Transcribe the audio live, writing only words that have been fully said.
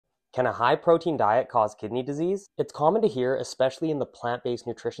Can a high-protein diet cause kidney disease? It's common to hear, especially in the plant-based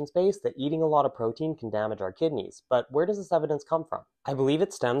nutrition space, that eating a lot of protein can damage our kidneys. But where does this evidence come from? I believe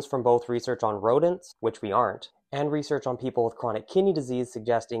it stems from both research on rodents, which we aren't, and research on people with chronic kidney disease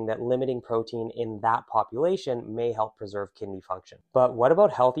suggesting that limiting protein in that population may help preserve kidney function. But what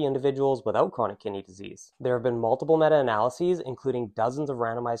about healthy individuals without chronic kidney disease? There have been multiple meta-analyses, including dozens of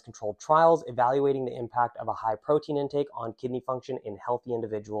randomized controlled trials, evaluating the impact of a high protein intake on kidney function in healthy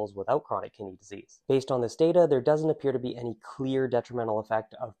individuals without chronic kidney disease. Based on this data, there doesn't appear to be any clear detrimental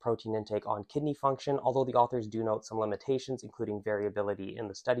effect of protein intake on kidney function, although the authors do note some limitations, including variability in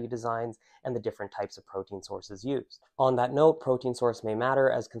the study designs and the different types of protein sources used. On that note, protein source may matter,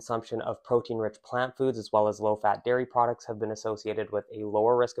 as consumption of protein-rich plant foods as well as low-fat dairy products have been associated with a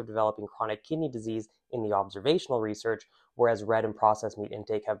lower risk of developing chronic kidney disease in the observational research, whereas red and processed meat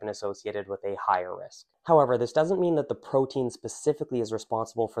intake have been associated with a higher risk. However, this doesn't mean that the protein specifically is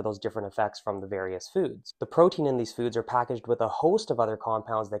responsible for those different effects from the various foods. The protein in these foods are packaged with a host of other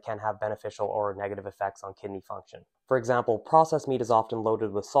compounds that can have beneficial or negative effects on kidney function. For example, processed meat is often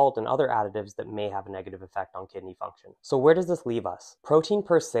loaded with salt and other additives that may have a negative effect on kidney function. So where does this leave us? Protein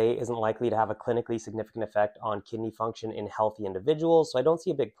per se isn't likely to have a clinically significant effect on kidney function in healthy individuals, so I don't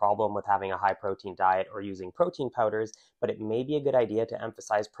see a big problem with having a high protein diet or using protein powders, but it may be a good idea to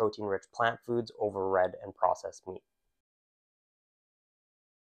emphasize protein-rich plant foods over red and processed meat.